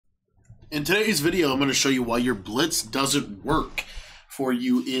In today's video, I'm going to show you why your blitz doesn't work for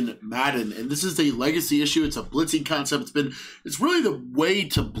you in Madden. And this is a legacy issue. It's a blitzing concept. It's really the way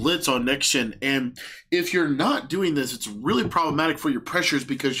to blitz on next gen. And if you're not doing this, it's really problematic for your pressures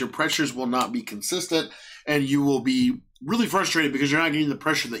because your pressures will not be consistent and you will be really frustrated because you're not getting the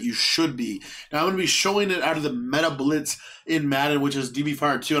pressure that you should be. Now, I'm going to be showing it out of the meta blitz in Madden, which is DB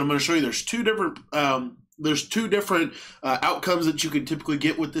Fire 2. And I'm going to show you there's two different outcomes that you can typically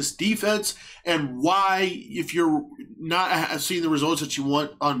get with this defense, and why, if you're not seeing the results that you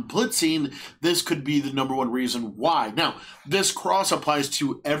want on blitzing, this could be the number one reason why. Now, this cross applies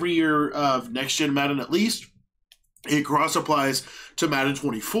to every year of next gen Madden at least. It cross applies to Madden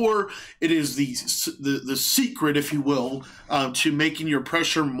 24. It is the secret, if you will, to making your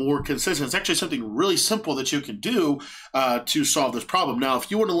pressure more consistent. It's actually something really simple that you can do to solve this problem. Now,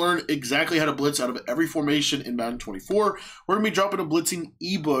 if you want to learn exactly how to blitz out of every formation in Madden 24, we're going to be dropping a blitzing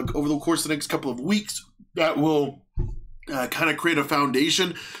ebook over the course of the next couple of weeks that will kind of create a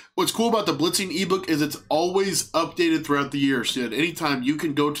foundation. What's cool about the blitzing ebook is it's always updated throughout the year. So at any time you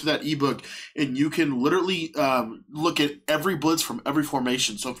can go to that ebook and you can literally look at every blitz from every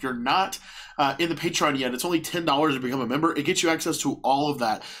formation. So if you're not in the Patreon yet, it's only $10 to become a member. It gets you access to all of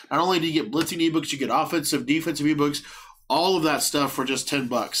that. Not only do you get blitzing ebooks, you get offensive, defensive ebooks, all of that stuff for just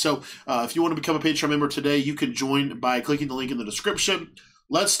 $10. So if you want to become a Patreon member today, you can join by clicking the link in the description.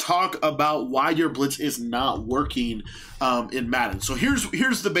 Let's talk about why your blitz is not working in Madden. So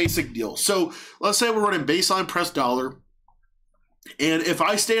here's the basic deal. So let's say we're running baseline press dollar. And if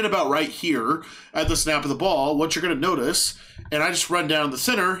I stand about right here at the snap of the ball, what you're going to notice, and I just run down the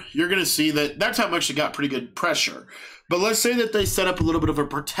center, you're going to see that time actually got pretty good pressure. But let's say that they set up a little bit of a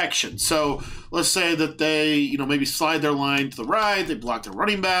protection. So let's say that they, maybe slide their line to the right, they block their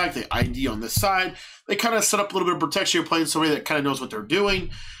running back, they ID on this side. They kind of set up a little bit of protection. You're playing somebody that kind of knows what they're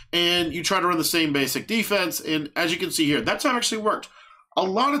doing, and you try to run the same basic defense. And as you can see here, that time actually worked. A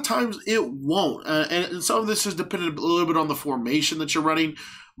lot of times it won't, and some of this is dependent a little bit on the formation that you're running.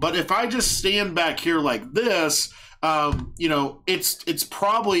 But if I just stand back here like this, it's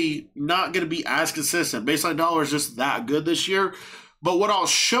probably not going to be as consistent. Baseline dollar is just that good this year. But what I'll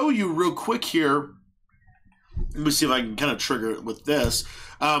show you real quick here, let me see if I can kind of trigger it with this.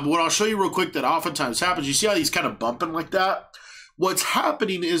 What I'll show you real quick that oftentimes happens, you see how he's kind of bumping like that? What's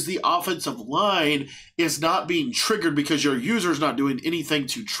happening is the offensive line is not being triggered because your user is not doing anything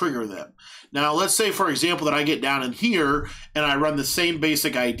to trigger them. Now, let's say, for example, that I get down in here and I run the same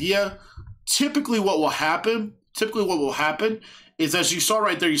basic idea. Typically what will happen is, as you saw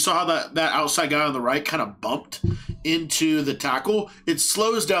right there, you saw how that outside guy on the right kind of bumped into the tackle. It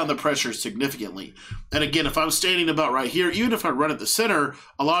slows down the pressure significantly. And again, if I'm standing about right here, even if I run at the center,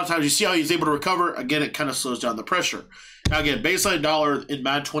 a lot of times you see how he's able to recover. Again, it kind of slows down the pressure. Now, again, baseline dollar in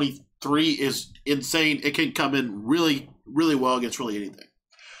Madden 23 is insane. It can come in really, really well against really anything.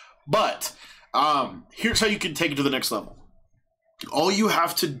 But here's how you can take it to the next level. All you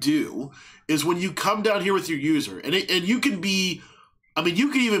have to do is when you come down here with your user, and you can be, you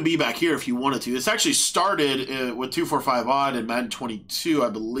can even be back here if you wanted to. This actually started with 245 odd in Madden 22, I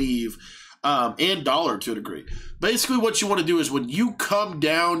believe, and dollar to a degree. Basically, what you want to do is when you come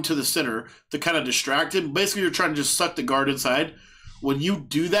down to the center to kind of distract him, basically you're trying to just suck the guard inside. When you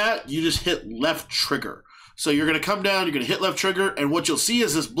do that, you just hit left trigger. So you're going to come down, you're going to hit left trigger, and what you'll see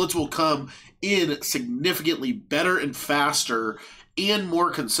is this blitz will come in significantly better and faster and more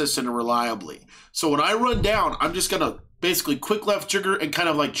consistent and reliably. So when I run down, I'm just going to basically quick left trigger and kind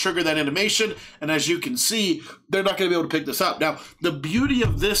of like trigger that animation. And as you can see, they're not going to be able to pick this up. Now, the beauty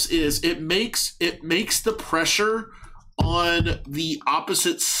of this is it makes the pressure on the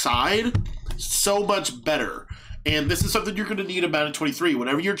opposite side so much better. And this is something you're going to need in Madden 23.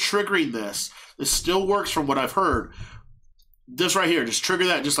 Whenever you're triggering this still works from what I've heard. This right here, just trigger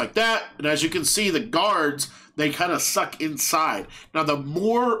that just like that. And as you can see, the guards, they kind of suck inside. Now, the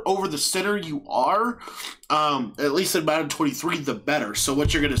more over the center you are, at least in Madden 23, the better. So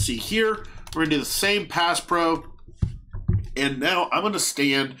what you're going to see here, we're going to do the same pass pro. And now I'm going to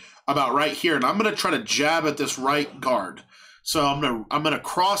stand about right here, and I'm going to try to jab at this right guard. So I'm gonna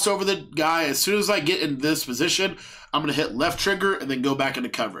cross over the guy. As soon as I get in this position, I'm going to hit left trigger and then go back into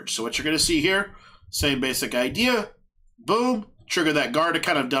coverage. So what you're going to see here, same basic idea. Boom, trigger that guard to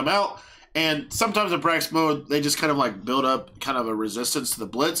kind of dumb out. And sometimes in practice mode, they just kind of like build up kind of a resistance to the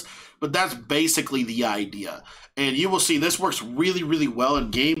blitz. But that's basically the idea. And you will see this works really, really well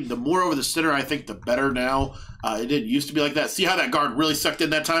in game. The more over the center, I think, the better now. It didn't used to be like that. See how that guard really sucked in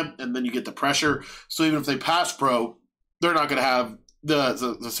that time? And then you get the pressure. So even if they pass pro, they're not going to have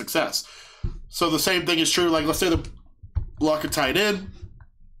the success. So the same thing is true. Like, let's say the block a tight end.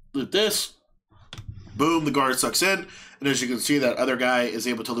 loop this, boom, the guard sucks in, and as you can see, that other guy is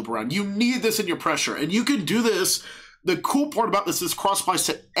able to loop around. You need this in your pressure, and you can do this. The cool part about this is cross applies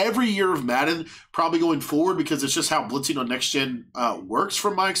to every year of Madden, probably going forward, because it's just how blitzing on next gen works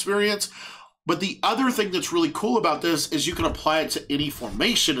from my experience. But the other thing that's really cool about this is you can apply it to any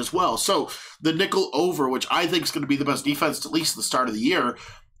formation as well. So the nickel over, which I think is going to be the best defense, at least at the start of the year,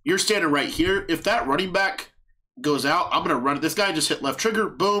 you're standing right here. If that running back goes out, I'm going to run it. This guy just hit left trigger,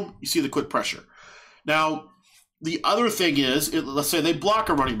 boom, you see the quick pressure. Now, the other thing is, let's say they block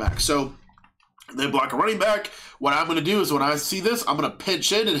a running back. So they block a running back. What I'm going to do is when I see this, I'm going to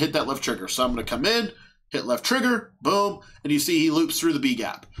pinch in and hit that left trigger. So I'm going to come in, hit left trigger, boom, and you see he loops through the B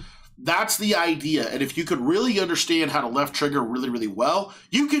gap. That's the idea. And if you could really understand how to left trigger really, really well,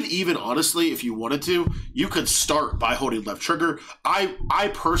 you could even, honestly, if you wanted to, you could start by holding left trigger.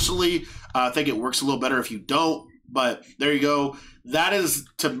 I personally think it works a little better if you don't, but there you go. That is,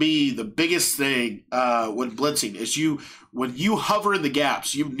 to me, the biggest thing when blitzing is when you hover in the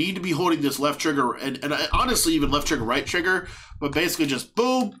gaps, you need to be holding this left trigger and honestly even left trigger, right trigger, but basically just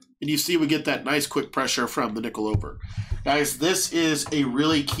boom, and you see we get that nice quick pressure from the nickel over. Guys, this is a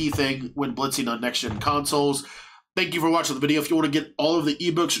really key thing when blitzing on next-gen consoles. Thank you for watching the video. If you want to get all of the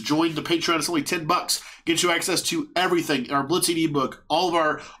ebooks, join the Patreon. It's only $10. Get you access to everything. Our blitzing ebook, all of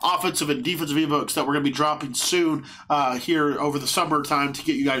our offensive and defensive ebooks that we're going to be dropping soon here over the summertime to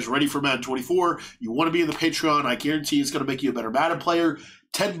get you guys ready for Madden 24. You want to be in the Patreon. I guarantee it's going to make you a better Madden player.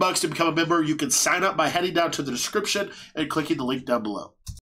 $10 to become a member. You can sign up by heading down to the description and clicking the link down below.